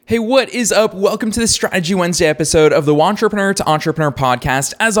Hey, what is up? Welcome to the Strategy Wednesday episode of the Wantrepreneur to Entrepreneur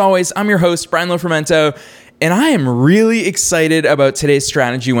podcast. As always, I'm your host, Brian Lofermento, and I am really excited about today's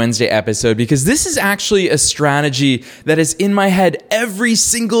Strategy Wednesday episode because this is actually a strategy that is in my head every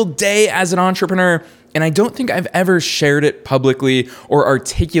single day as an entrepreneur, and I don't think I've ever shared it publicly or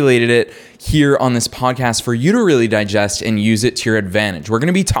articulated it here on this podcast for you to really digest and use it to your advantage. We're going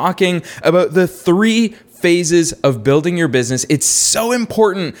to be talking about the three phases of building your business. It's so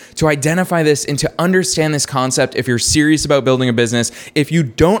important to identify this and to understand this concept if you're serious about building a business. If you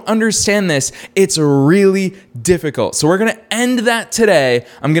don't understand this, it's really difficult. So we're going to end that today.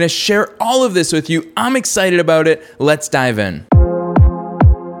 I'm going to share all of this with you. I'm excited about it. Let's dive in.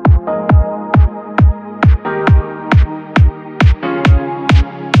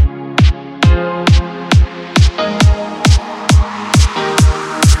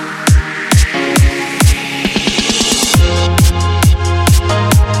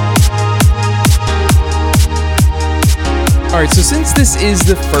 All right, so since this is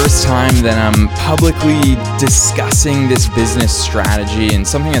the first time that I'm publicly discussing this business strategy and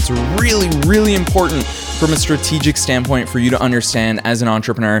something that's really, really important from a strategic standpoint for you to understand as an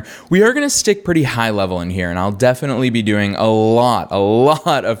entrepreneur, we are going to stick pretty high level in here, and I'll definitely be doing a lot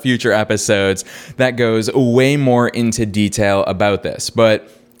of future episodes that goes way more into detail about this.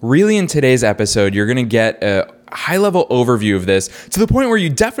 But really in today's episode, you're going to get a high-level overview of this to the point where you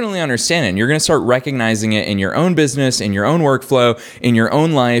definitely understand it. And you're going to start recognizing it in your own business, in your own workflow, in your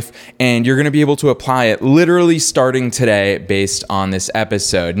own life, and you're going to be able to apply it literally starting today based on this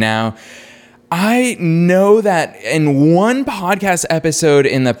episode. Now, I know that in one podcast episode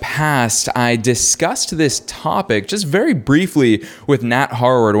in the past, I discussed this topic just very briefly with Nat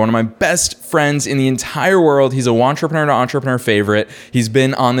Harward, one of my best friends in the entire world. He's a Wantrepreneur to Entrepreneur favorite. He's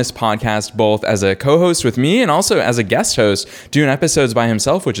been on this podcast both as a co-host with me and also as a guest host doing episodes by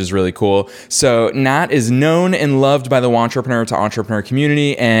himself, which is really cool. So Nat is known and loved by the Wantrepreneur to Entrepreneur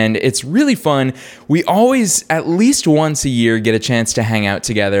community, and it's really fun. We always, at least once a year, get a chance to hang out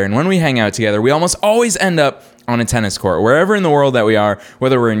together. And when we hang out together, we almost always end up on a tennis court. Wherever in the world that we are,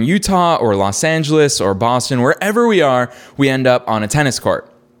 whether we're in Utah or Los Angeles or Boston, wherever we are, we end up on a tennis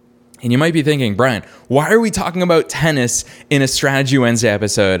court. And you might be thinking, Brian, why are we talking about tennis in a Strategy Wednesday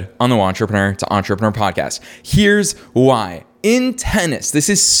episode on the Wantrepreneur to Entrepreneur podcast? Here's why. In tennis, this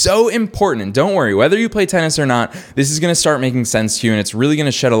is so important. And don't worry, whether you play tennis or not, this is going to start making sense to you, and it's really going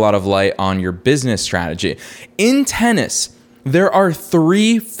to shed a lot of light on your business strategy. In tennis, there are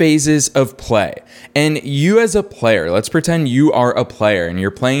three phases of play. And you as a player, let's pretend you are a player and you're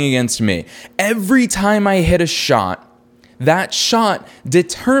playing against me. Every time I hit a shot, that shot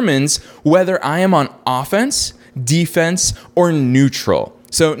determines whether I am on offense, defense, or neutral.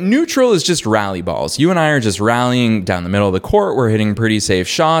 So neutral is just rally balls. You and I are just rallying down the middle of the court. We're hitting pretty safe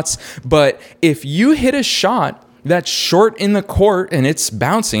shots. But if you hit a shot that's short in the court and it's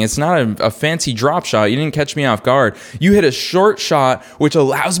bouncing, it's not a fancy drop shot, you didn't catch me off guard, you hit a short shot which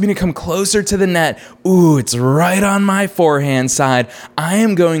allows me to come closer to the net. Ooh, it's right on my forehand side. I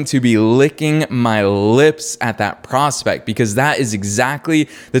am going to be licking my lips at that prospect because that is exactly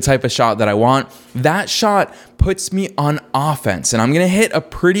the type of shot that I want. That shot puts me on offense, and I'm going to hit a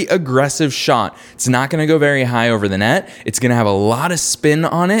pretty aggressive shot. It's not going to go very high over the net. It's going to have a lot of spin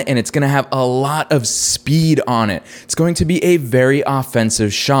on it, and it's going to have a lot of speed on it. It's going to be a very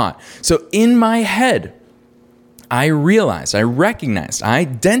offensive shot. So in my head, I recognized, I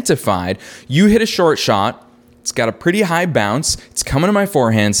identified you hit a short shot. It's got a pretty high bounce. It's coming to my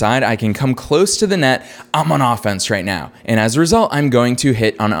forehand side. I can come close to the net. I'm on offense right now. And as a result, I'm going to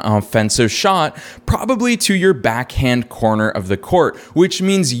hit an offensive shot, probably to your backhand corner of the court, which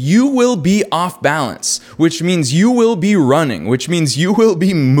means you will be off balance, which means you will be running, which means you will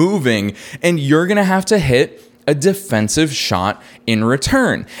be moving, and you're going to have to hit a defensive shot in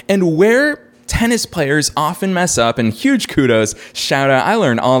return. And where tennis players often mess up, and huge kudos, shout out, I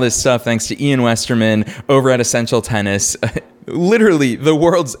learned all this stuff thanks to Ian Westerman over at Essential Tennis, literally the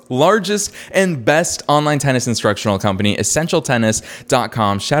world's largest and best online tennis instructional company,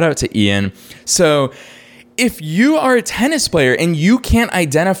 essentialtennis.com. Shout out to Ian. So if you are a tennis player and you can't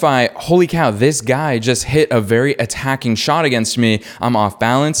identify, holy cow, this guy just hit a very attacking shot against me, I'm off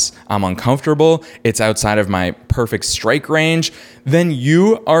balance, I'm uncomfortable, it's outside of my perfect strike range, then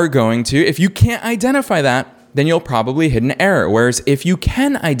you are going to, if you can't identify that, then you'll probably hit an error. Whereas if you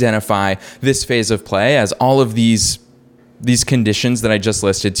can identify this phase of play as all of these conditions that I just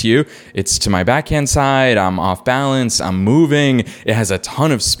listed to you, it's to my backhand side, I'm off balance, I'm moving, it has a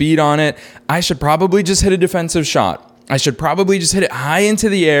ton of speed on it, I should probably just hit a defensive shot. I should probably just hit it high into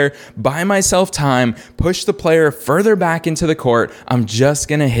the air, buy myself time, push the player further back into the court. I'm just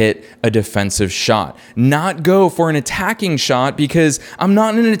going to hit a defensive shot, not go for an attacking shot because I'm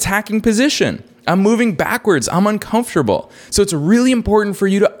not in an attacking position. I'm moving backwards. I'm uncomfortable. So it's really important for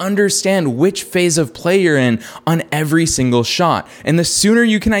you to understand which phase of play you're in on every single shot. And the sooner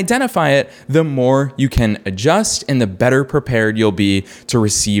you can identify it, the more you can adjust and the better prepared you'll be to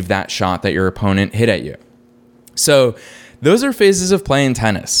receive that shot that your opponent hit at you. So those are phases of play in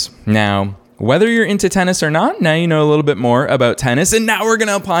tennis. Now, whether you're into tennis or not, now you know a little bit more about tennis, and now we're going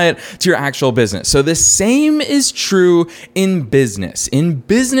to apply it to your actual business. So the same is true in business. In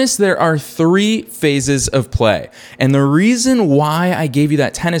business, there are 3 phases of play. And the reason why I gave you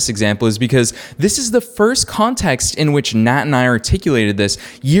that tennis example is because this is the first context in which Nat and I articulated this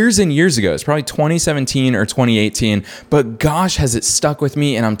years and years ago. It's probably 2017 or 2018, but gosh, has it stuck with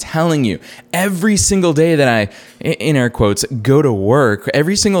me. And I'm telling you, every single day that I, in air quotes, go to work,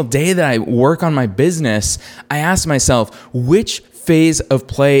 every single day that I work on my business, I ask myself, which phase of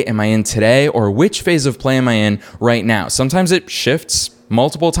play am I in today, or which phase of play am I in right now? Sometimes it shifts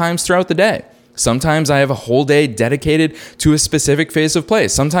multiple times throughout the day. Sometimes I have a whole day dedicated to a specific phase of play.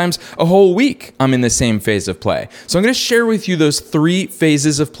 Sometimes a whole week I'm in the same phase of play. So I'm going to share with you those 3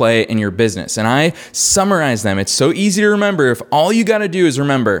 phases of play in your business. And I summarize them. It's so easy to remember if all you got to do is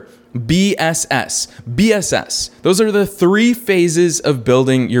remember BSS. Those are the 3 phases of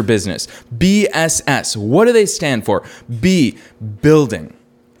building your business. BSS. What do they stand for? B, building.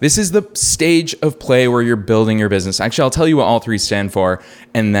 This is the stage of play where you're building your business. Actually, I'll tell you what all 3 stand for,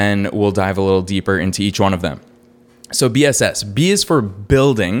 and then we'll dive a little deeper into each one of them. So BSS, B is for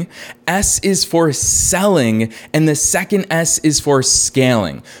building, S is for selling, and the second S is for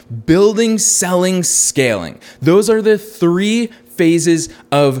scaling. Building, selling, scaling. Those are the 3 phases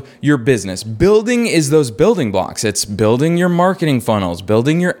of your business. Building is those building blocks. It's building your marketing funnels,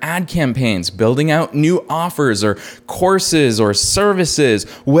 building your ad campaigns, building out new offers or courses or services,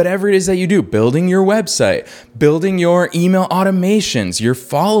 whatever it is that you do, building your website, building your email automations, your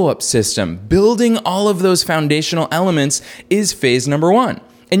follow-up system, building all of those foundational elements is phase number 1.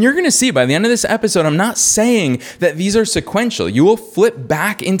 And you're going to see by the end of this episode, I'm not saying that these are sequential. You will flip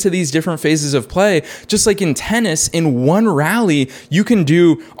back into these different phases of play. Just like in tennis, in one rally, you can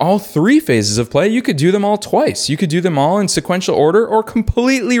do all 3 phases of play. You could do them all twice. You could do them all in sequential order or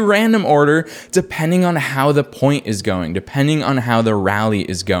completely random order, depending on how the point is going, depending on how the rally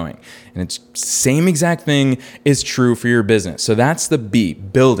is going. And it's same exact thing is true for your business. So that's the B,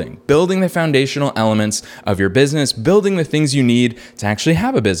 building the foundational elements of your business, building the things you need to actually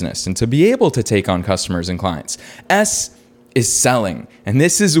have a business and to be able to take on customers and clients. S is selling. And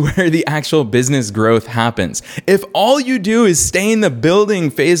this is where the actual business growth happens. If all you do is stay in the building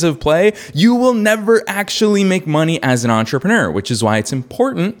phase of play, you will never actually make money as an entrepreneur, which is why it's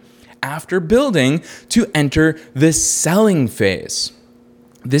important after building to enter the selling phase.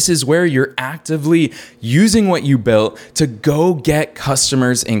 This is where you're actively using what you built to go get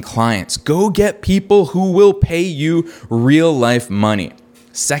customers and clients. Go get people who will pay you real life money.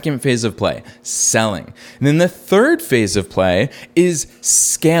 Second phase of play, selling. And then the third phase of play is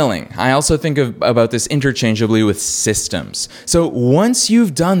scaling. I also think about this interchangeably with systems. So once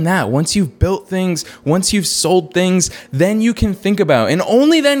you've done that, once you've built things, once you've sold things, then you can think about, and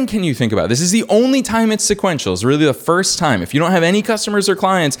only then can you think about, this is the only time it's sequential. It's really the first time. If you don't have any customers or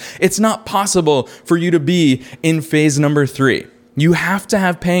clients, it's not possible for you to be in phase number 3. You have to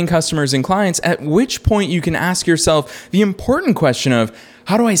have paying customers and clients, at which point you can ask yourself the important question of,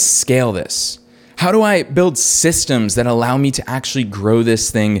 how do I scale this? How do I build systems that allow me to actually grow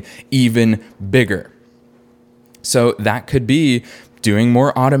this thing even bigger? So that could be doing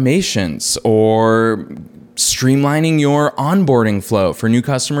more automations or streamlining your onboarding flow for new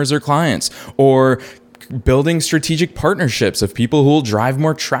customers or clients, or building strategic partnerships of people who will drive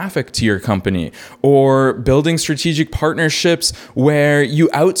more traffic to your company, or building strategic partnerships where you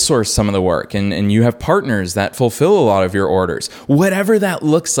outsource some of the work and you have partners that fulfill a lot of your orders. Whatever that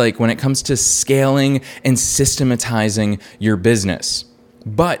looks like when it comes to scaling and systematizing your business.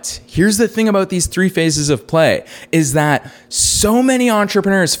 But here's the thing about these 3 phases of play is that so many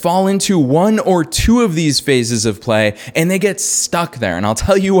entrepreneurs fall into 1 or 2 of these phases of play and they get stuck there. And I'll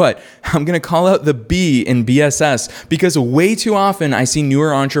tell you what, I'm going to call out the B in BSS because way too often I see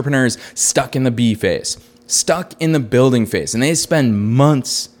newer entrepreneurs stuck in the B phase, stuck in the building phase, and they spend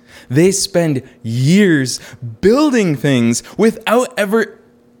months, they spend years building things without ever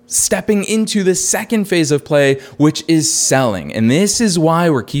stepping into the second phase of play, which is selling. And this is why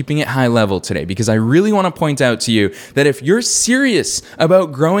we're keeping it high level today, because I really want to point out to you that if you're serious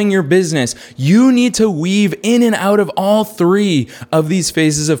about growing your business, you need to weave in and out of all three of these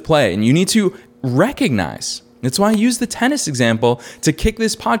phases of play. And you need to recognize, that's why I use the tennis example to kick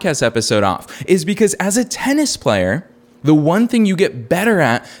this podcast episode off, is because as a tennis player, the one thing you get better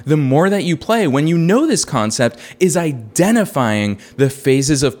at the more that you play, when you know this concept, is identifying the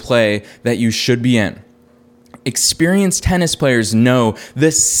phases of play that you should be in. Experienced tennis players know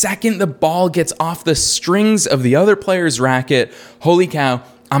the second the ball gets off the strings of the other player's racket, holy cow,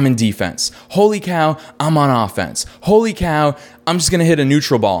 I'm in defense. Holy cow, I'm on offense. Holy cow, I'm just going to hit a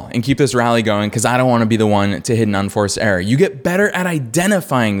neutral ball and keep this rally going because I don't want to be the one to hit an unforced error. You get better at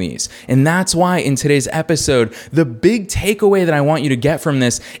identifying these. And that's why in today's episode, the big takeaway that I want you to get from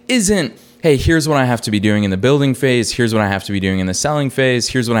this isn't, hey, here's what I have to be doing in the building phase. Here's what I have to be doing in the selling phase.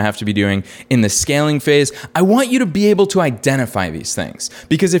 Here's what I have to be doing in the scaling phase. I want you to be able to identify these things,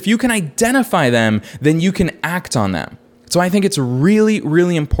 because if you can identify them, then you can act on them. So I think it's really,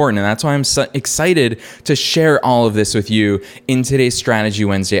 really important, and that's why I'm so excited to share all of this with you in today's Strategy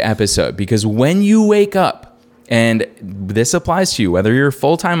Wednesday episode. Because when you wake up, and this applies to you, whether you're a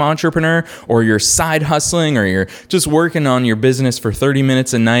full-time entrepreneur or you're side hustling or you're just working on your business for 30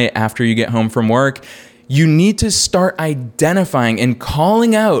 minutes a night after you get home from work, you need to start identifying and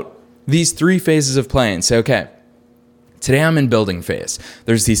calling out these three phases of play and say, okay, today I'm in building phase.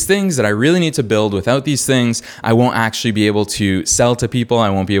 There's these things that I really need to build. Without these things, I won't actually be able to sell to people. I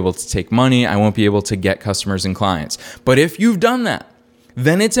won't be able to take money. I won't be able to get customers and clients. But if you've done that,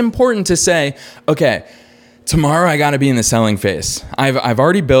 then it's important to say, okay, tomorrow I got to be in the selling phase. I've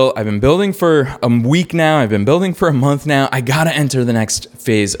already built. I've been building for a week now. I've been building for a month now. I got to enter the next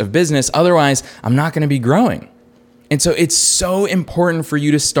phase of business. Otherwise, I'm not going to be growing. And so it's so important for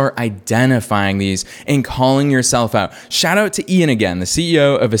you to start identifying these and calling yourself out. Shout out to Ian again, the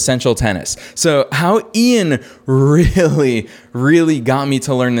CEO of Essential Tennis. So how Ian really got me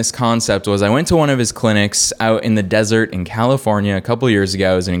to learn this concept was I went to one of his clinics out in the desert in California a couple years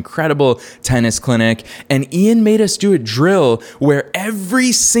ago. It was an incredible tennis clinic. And Ian made us do a drill where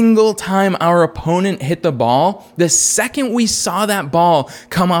every single time our opponent hit the ball, the second we saw that ball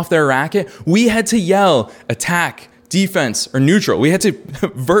come off their racket, we had to yell, attack, defense, or neutral. We had to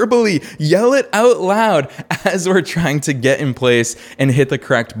verbally yell it out loud as we're trying to get in place and hit the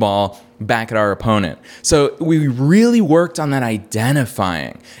correct ball back at our opponent. So we really worked on that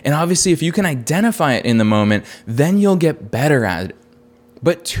identifying. And obviously, if you can identify it in the moment, then you'll get better at it.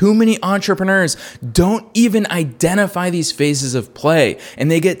 But too many entrepreneurs don't even identify these phases of play,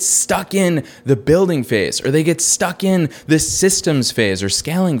 and they get stuck in the building phase, or they get stuck in the systems phase or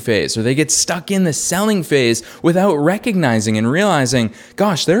scaling phase, or they get stuck in the selling phase without recognizing and realizing,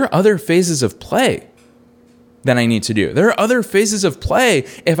 gosh, there are other phases of play that I need to do. There are other phases of play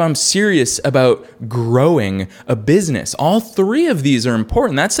if I'm serious about growing a business. All three of these are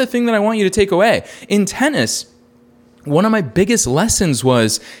important. That's the thing that I want you to take away. In tennis, one of my biggest lessons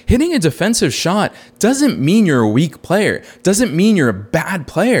was hitting a defensive shot doesn't mean you're a weak player, doesn't mean you're a bad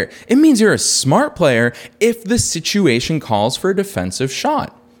player. It means you're a smart player if the situation calls for a defensive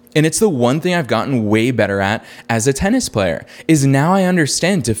shot. And it's the one thing I've gotten way better at as a tennis player, is now I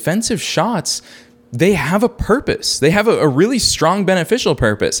understand defensive shots, they have a purpose. They have a really strong beneficial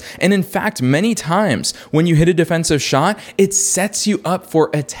purpose. And in fact, many times when you hit a defensive shot, it sets you up for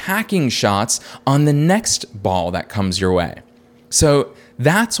attacking shots on the next ball that comes your way. So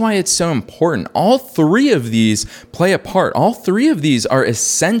that's why it's so important. All three of these play a part. All three of these are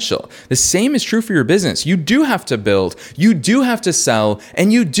essential. The same is true for your business. You do have to build, you do have to sell,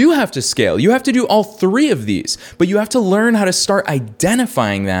 and you do have to scale. You have to do all three of these, but you have to learn how to start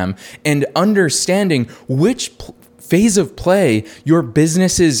identifying them and understanding which phase of play your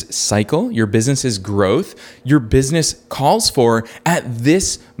business's cycle, your business's growth, your business calls for at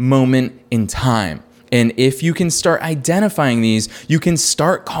this moment in time. And if you can start identifying these, you can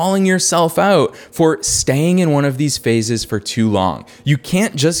start calling yourself out for staying in one of these phases for too long. You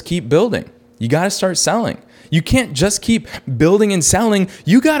can't just keep building. You got to start selling. You can't just keep building and selling.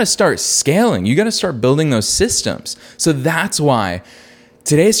 You got to start scaling. You got to start building those systems. So that's why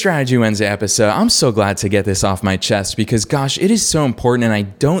today's Strategy Wednesday episode, I'm so glad to get this off my chest, because gosh, it is so important, and I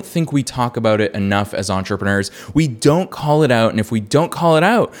don't think we talk about it enough as entrepreneurs. We don't call it out, and if we don't call it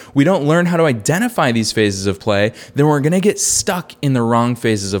out, we don't learn how to identify these phases of play, then we're going to get stuck in the wrong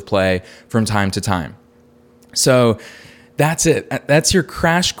phases of play from time to time. So that's it. That's your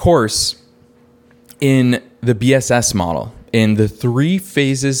crash course in the BSS model, in the three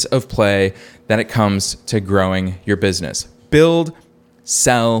phases of play that it comes to growing your business. Build,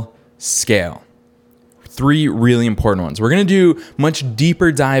 sell, scale. 3 really important ones. We're going to do much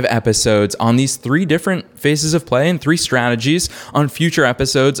deeper dive episodes on these 3 different phases of play and 3 strategies on future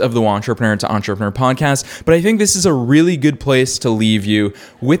episodes of the Wantrepreneur to Entrepreneur podcast. But I think this is a really good place to leave you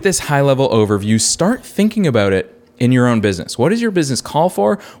with this high-level overview. Start thinking about it in your own business. What does your business call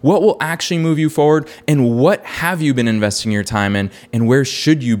for? What will actually move you forward? And what have you been investing your time in? And where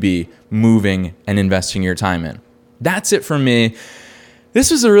should you be moving and investing your time in? That's it from me.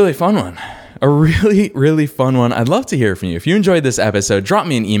 This was a really fun one. A really, really fun one. I'd love to hear from you. If you enjoyed this episode, drop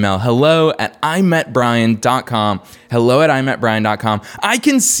me an email, hello@imetbrian.com, hello@imetbrian.com. I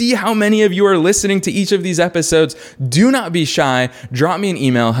can see how many of you are listening to each of these episodes. Do not be shy. Drop me an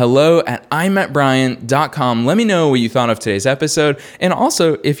email, hello@imetbrian.com. Let me know what you thought of today's episode. And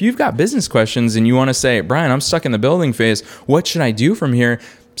also, if you've got business questions and you want to say, Brian, I'm stuck in the building phase, what should I do from here?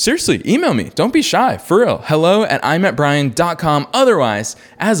 Seriously, email me. Don't be shy. For real. hello@imetbrian.com. Otherwise,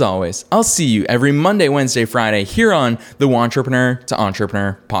 as always, I'll see you every Monday, Wednesday, Friday here on the Wantrepreneur to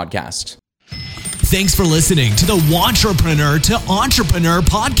Entrepreneur podcast. Thanks for listening to the Wantrepreneur to Entrepreneur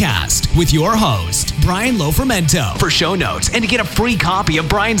podcast with your host, Brian Lofermento. For show notes and to get a free copy of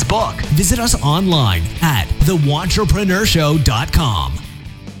Brian's book, visit us online at thewantrepreneurshow.com.